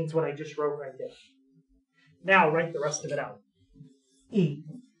box means what I just wrote right there. Now write the rest of it out. E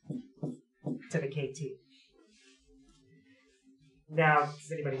to the kt. Now,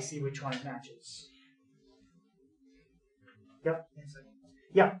 does anybody see which one it matches? Yep.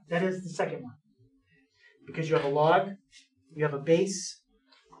 Yeah, that is the second one. Because you have a log, you have a base,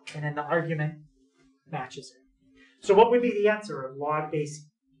 and then the argument matches it. So what would be the answer of log base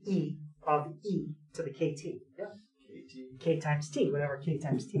e of e to the kt? Yeah. KT. K times t, whatever k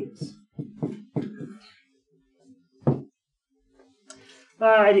times t is.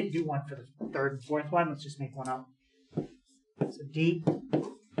 I didn't do one for the third and fourth one. Let's just make one up. So d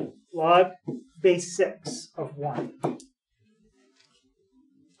log base 6 of 1.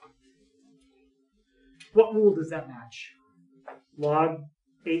 What rule does that match? Log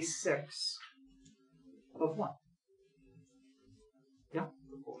base 6 of 1. Yeah?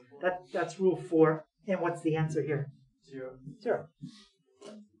 That's rule 4. And what's the answer here? 0. 0.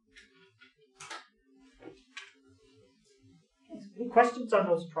 Any questions on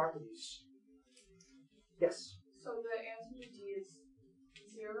those properties? Yes? So the answer to D is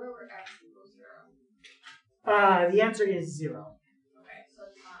 0 or x equals 0? The answer is 0. Okay, so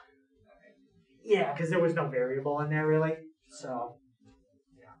it's not. Okay. Yeah, because there was no variable in there really. So,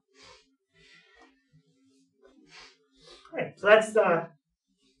 yeah. Alright, so that's the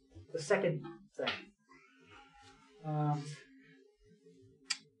second thing.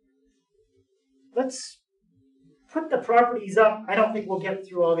 Let's put the properties up. I don't think we'll get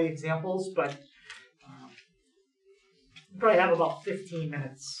through all the examples, but we probably have about 15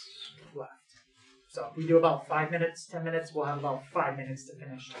 minutes left. So if we do about 5 minutes, 10 minutes, we'll have about 5 minutes to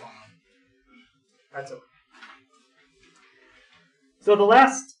finish tomorrow. That's okay. So the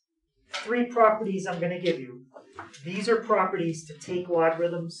last 3 properties I'm going to give you, these are properties to take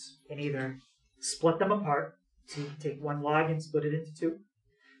logarithms and either split them apart, so you can take one log and split it into 2,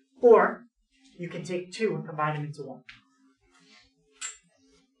 or you can take 2 and combine them into 1.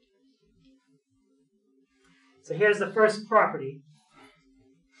 So here's the first property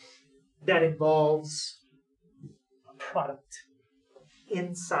that involves a product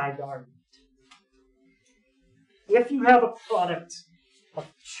inside the argument. If you have a product of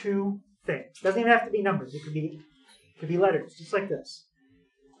 2 things, doesn't even have to be numbers, it could be letters, just like this.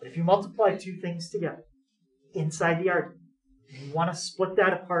 But if you multiply 2 things together inside the argument, and you want to split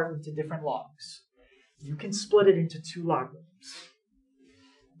that apart into different logs, you can split it into 2 logarithms.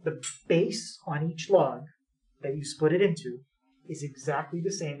 The base on each log that you split it into is exactly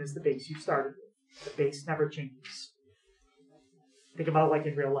the same as the base you started with. The base never changes. Think about it like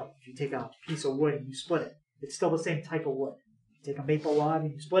in real life. If you take a piece of wood and you split it, it's still the same type of wood. You take a maple log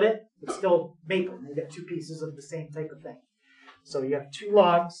and you split it, it's still maple. You get 2 pieces of the same type of thing. So you have 2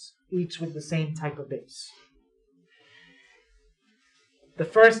 logs, each with the same type of base. The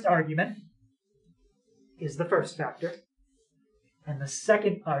first argument is the first factor, and the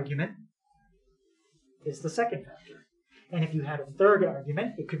second argument is the second factor. And if you had a third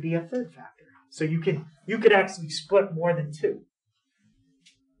argument, it could be a third factor. So you could actually split more than 2.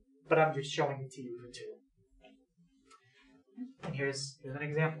 But I'm just showing it to you for 2. And here's an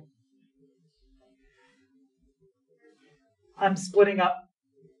example. I'm splitting up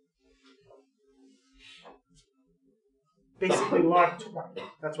basically log 20.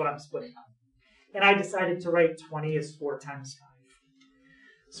 That's what I'm splitting up. And I decided to write 20 as 4 times 5.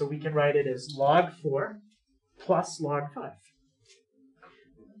 So we can write it as log 4 plus log 5.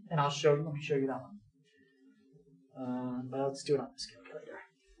 And let me show you that one. But let's do it on this calculator.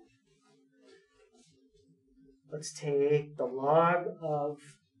 Let's take the log of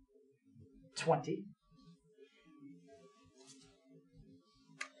 20.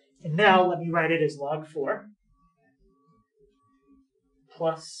 And now let me write it as log 4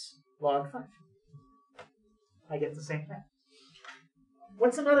 plus log 5. I get the same thing.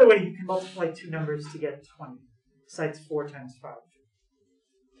 What's another way you can multiply 2 numbers to get 20 besides 4 times 5?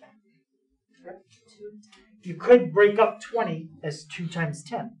 Yep. You could break up 20 as 2 times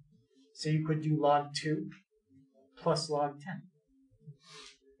 10. So you could do log 2 plus log 10.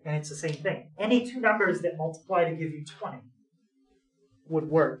 And it's the same thing. Any 2 numbers that multiply to give you 20 would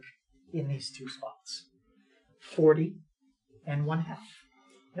work in these 2 spots. 40 and 1/2.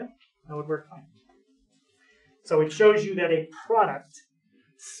 Yep, that would work fine. So it shows you that a product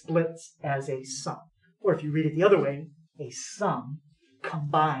splits as a sum. Or if you read it the other way, a sum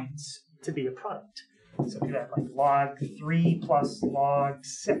combines to be a product. So if you have like log 3 plus log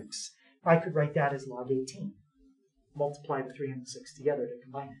 6, I could write that as log 18. Multiply the 3 and the 6 together to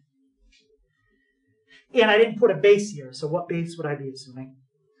combine it. And I didn't put a base here, so what base would I be assuming?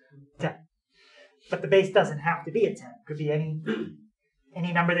 10. But the base doesn't have to be a 10. It could be any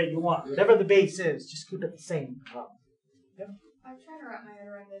number that you want. Whatever the base is, just keep it the same. Yep. I'm trying to wrap my head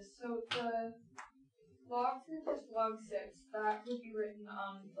around this. So the log 3 plus log 6, that would be written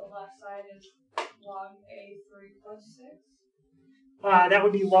on the left side as log A3 plus 6? That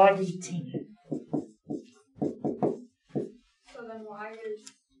would be log 18. So then why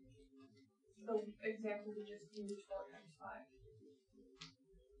is the example we just used 4 times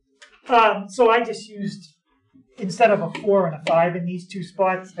 5? So I just used, instead of a 4 and a 5 in these 2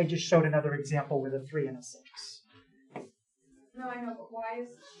 spots, I just showed another example with a 3 and a 6. No, I know, but why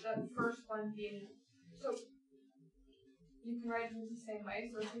is the first one being... So you can write it in the same way.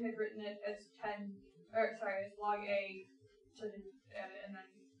 So if you had written it as as log A to the, and then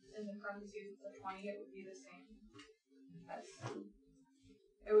in the parentheses the 20, it would be the same.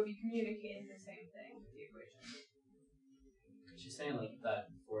 It would be communicating the same thing with the equation. She's saying like that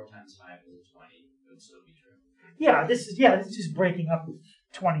 4 times 5 is 20 would still be true. Yeah, this is just breaking up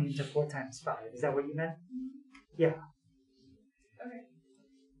 20 into 4 times 5. Is that what you meant? Yeah. Okay.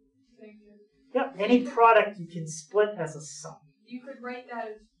 Thank you. Yep. Any product you can split as a sum. You could write that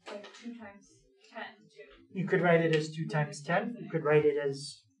as like 2 times 10 too. You could write it as 2 times 10. You could write it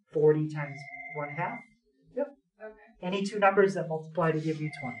as 40 times 1/2. Yep. Okay. Any 2 numbers that multiply to give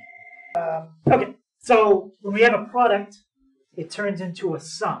you 20. Okay. So when we have a product, it turns into a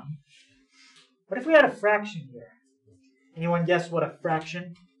sum. What if we had a fraction here? Anyone guess what a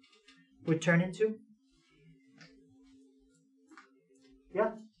fraction would turn into?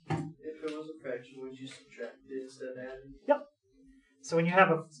 Yeah? If it was a fraction, would you subtract it instead of adding? Yep. So when you have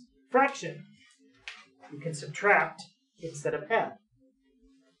a fraction, you can subtract instead of add.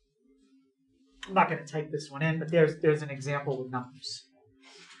 I'm not going to type this one in, but there's an example with numbers.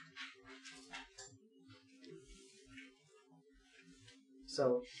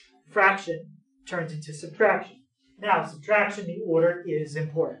 So fraction turns into subtraction. Now, subtraction, the order is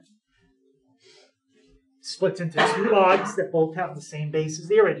important. Splits into 2 logs that both have the same base as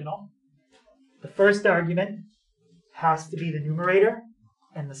the original. The first argument has to be the numerator,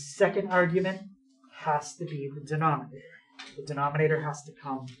 and the second argument has to be the denominator. The denominator has to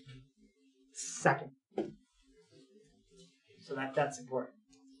come second. So that's important.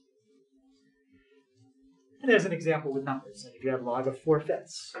 And there's an example with numbers. And if you have log of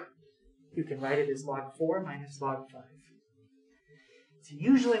 4/5, you can write it as log 4 minus log 5. It's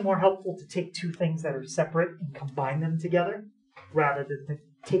usually more helpful to take 2 things that are separate and combine them together, rather than to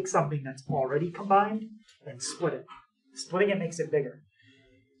take something that's already combined and split it. Splitting it makes it bigger.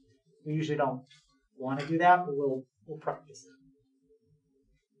 We usually don't want to do that, but we'll practice it.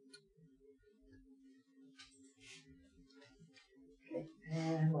 Okay,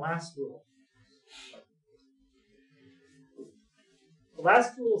 and the last rule. The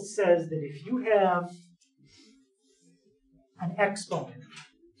last rule says that if you have an exponent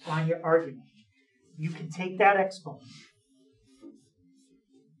on your argument, you can take that exponent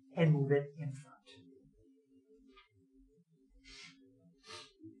and move it in front.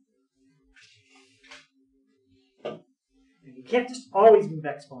 can't just always move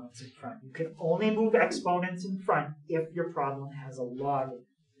exponents in front. You can only move exponents in front if your problem has a log in it.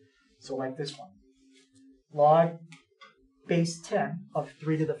 So like this one. Log base 10 of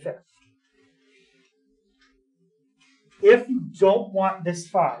 3 to the 5th. If you don't want this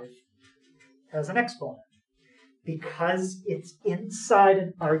 5 as an exponent, because it's inside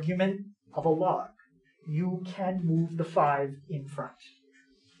an argument of a log, you can move the 5 in front.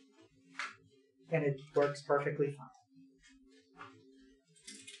 And it works perfectly fine.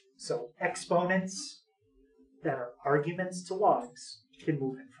 So exponents that are arguments to logs can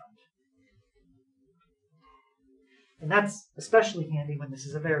move in front. And that's especially handy when this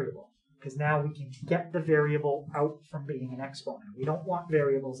is a variable, because now we can get the variable out from being an exponent. We don't want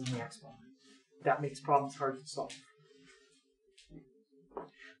variables in the exponent. That makes problems hard to solve.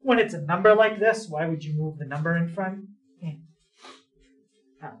 When it's a number like this, why would you move the number in front? I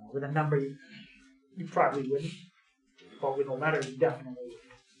don't know, with a number you probably wouldn't, but with a letter you definitely would.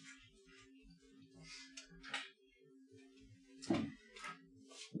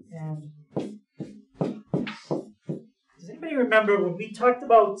 And does anybody remember when we talked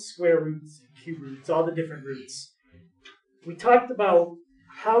about square roots and cube roots, all the different roots? We talked about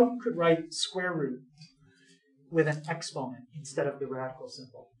how you could write square root with an exponent instead of the radical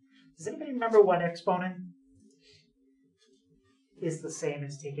symbol. Does anybody remember what exponent is the same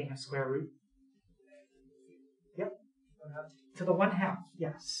as taking a square root? Yep. To the 1/2,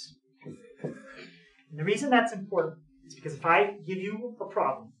 yes. And the reason that's important is because if I give you a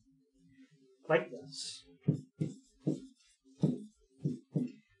problem like this,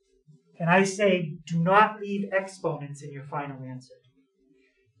 and I say, do not leave exponents in your final answer,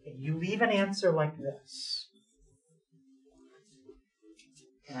 and you leave an answer like this,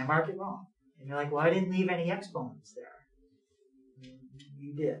 and I mark it wrong, and you're like, well, I didn't leave any exponents there.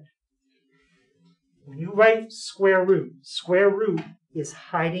 You did. When you write square root is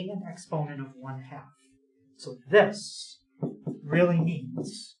hiding an exponent of 1/2. So this really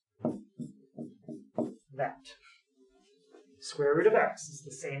means that. Square root of x is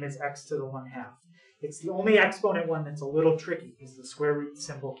the same as x to the 1/2. It's the only exponent one that's a little tricky because the square root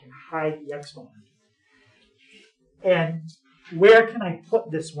symbol can hide the exponent. And where can I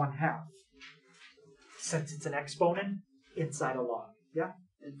put this 1/2? Since it's an exponent, inside a log. Yeah?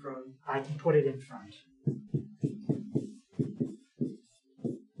 In front. I can put it in front.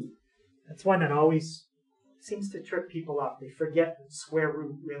 That's one that always seems to trip people up. They forget that square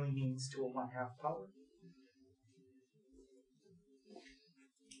root really means to a 1/2 power.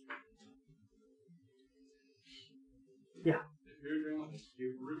 Yeah. If you're doing like a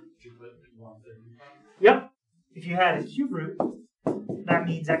cube root, you put 1/3 in front. Yep. If you had a cube root, that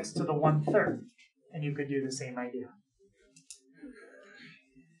means x to the 1/3. And you could do the same idea.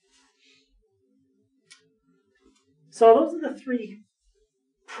 So those are the 3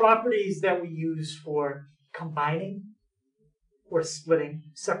 properties that we use for combining or splitting,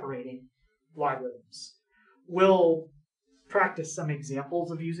 separating logarithms. We'll practice some examples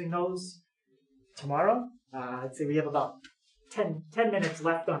of using those tomorrow. I'd say we have about 10 minutes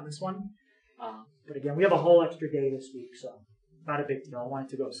left on this one. But again, we have a whole extra day this week, so not a big deal. I want it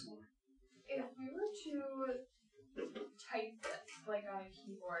to go slower. If we were to type this, like on a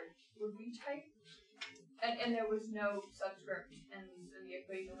keyboard, would we type, and there was no subscript in the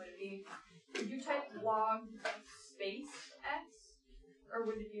equation, would you type log space x, or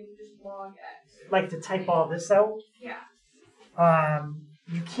would it be just log x? Like to type all this out? Yeah.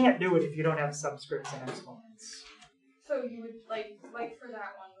 You can't do it if you don't have subscripts and exponents. So you would, like for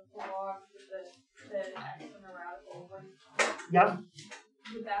that one, with the log, with the x and the radical, Yep.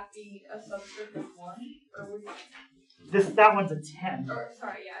 would that be a subscript of 1, or would That one's a 10. or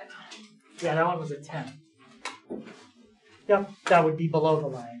sorry, yeah, a 10. Yeah, that one was a 10. Yep, that would be below the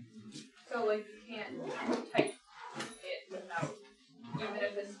line. So like you can't type it without, even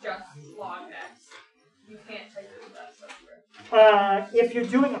if it's just log x, you can't type it without subscript. If you're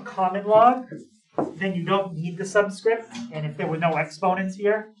doing a common log, then you don't need the subscript. And if there were no exponents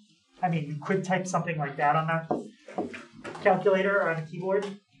here, I mean, you could type something like that on a calculator or on a keyboard.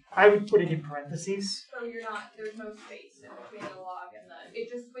 I would put it in parentheses. So there's no space in between the log and it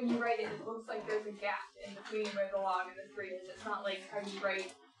just, when you write it, it looks like there's a gap in between where the log and the 3 is. It's not like how you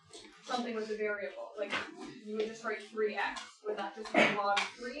write something with a variable. Like, you would just write 3x. Would that just be log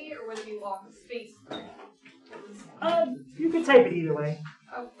 3, or would it be log space 3? You could type it either way.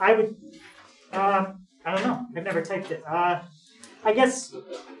 Oh. I would, I don't know. I've never typed it. I guess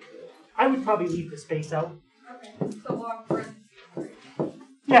I would probably leave the space out. Okay, so log parentheses 3.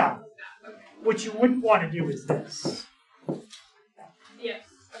 Yeah. Okay. What you wouldn't want to do is this. Yes.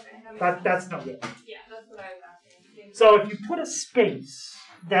 Okay. That's no good. Yeah, that's what I was asking. So if you put a space,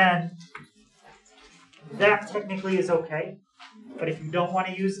 then that technically is okay. But if you don't want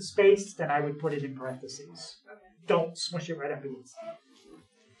to use the space, then I would put it in parentheses. Okay. Don't smush it right up against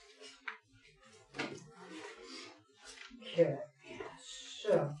it. Okay,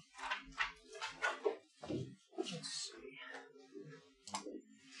 so let's see.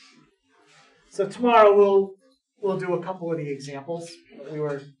 So tomorrow we'll do a couple of the examples. We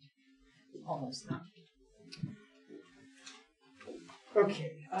were almost done.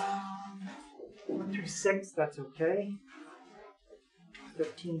 Okay, 1 through 6, that's okay.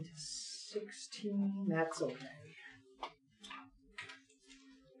 13 to 16, that's okay.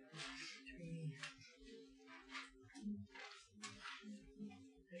 3.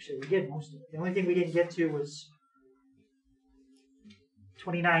 Actually, we did most of it. The only thing we didn't get to was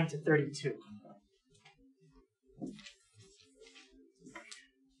 29 to 32.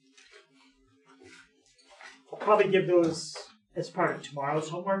 I'll probably give those as part of tomorrow's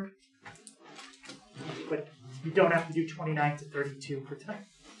homework, but you don't have to do 29 to 32 per time.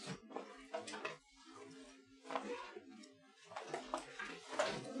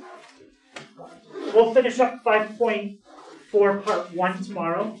 We'll finish up 5.4 part 1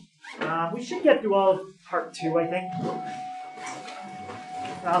 tomorrow. We should get through all of part 2, I think.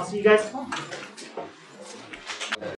 I'll see you guys tomorrow.